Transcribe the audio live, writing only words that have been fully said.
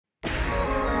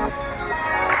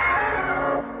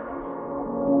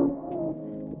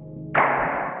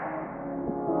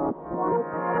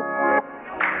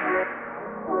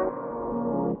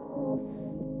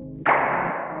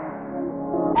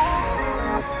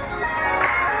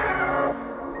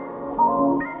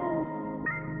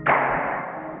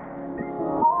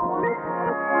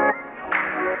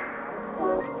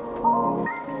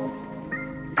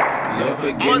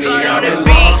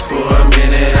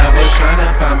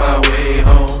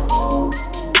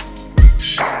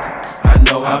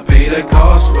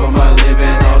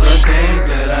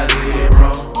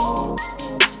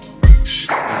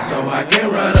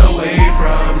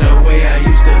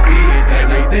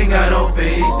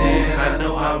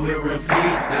repeat.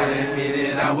 That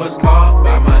admitted I was caught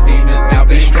by my demons. Now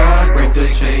be strong, break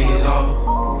the chains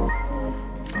off.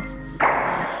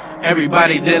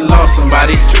 Everybody did lost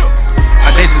somebody.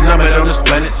 Our days is numbered on this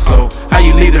planet. So how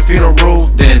you leave the funeral,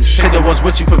 then take the ones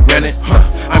with you for granted.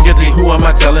 I'm guilty, who am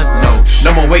I telling?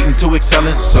 No more waiting to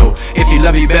excelling. So if you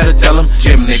love, you better tell them.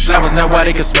 Chimney flowers, now why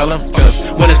they can smell them. Cause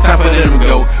when it's time for them to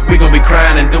go, we gon' be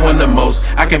crying and doing the most.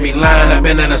 I can be lying, I've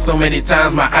been in it so many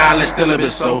times, my eyelids still a bit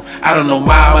so. I don't know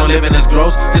why I'm living this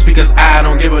gross, just because I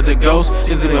don't give it the ghost.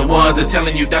 These are the ones that's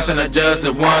telling you that's not judge,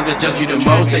 the ones that judge you the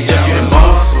most, they judge you the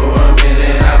most. For a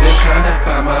minute, I've been trying to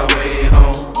find my way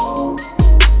home.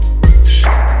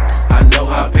 I know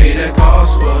I paid the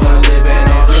cost for a living,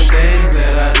 all the things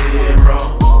that I did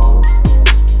wrong.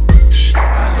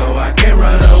 So I can't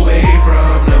run away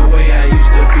from the way I used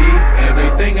to be.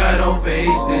 Everything I don't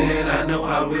face, then I know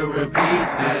I will repeat.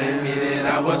 That admitted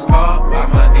I was caught by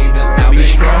my demons. Now be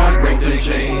strong, break the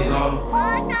chains off.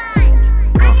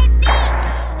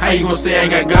 How you gon' say I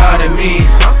ain't got God in me?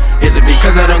 Is it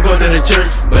because I don't go to the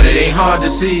church? But it ain't hard to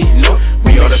see. Nope.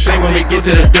 We all the same when we get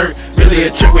to the dirt. Really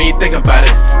a trick when you think about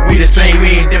it. We the same,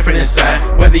 we ain't different inside.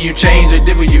 Whether you change or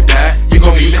did when you die, you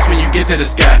gon' be missed when you get to the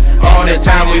sky. All that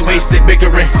time we wasted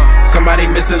bickering. Somebody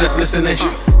missing us listening.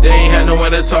 They ain't had no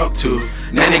one to talk to.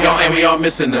 Now they gone and we all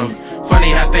missing them.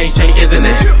 Funny how things change, isn't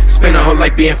it? Spend a whole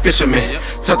life being fishermen.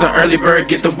 Taught the early bird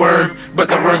get the worm, but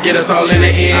the worm get us all in the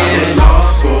end. I was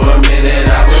lost for a minute,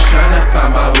 I was trying to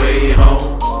find my way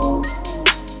home.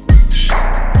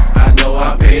 I know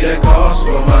I paid the cost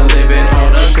for my living, all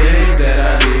the things that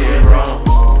I did wrong.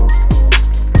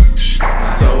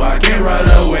 So I can't run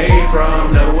away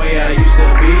from the way I used to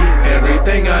be.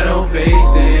 Everything I don't face,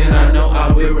 then I know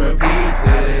I will repeat.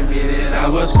 That admitted I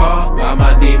was caught by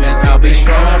my demons. I'll be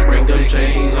strong, break them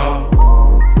chains off.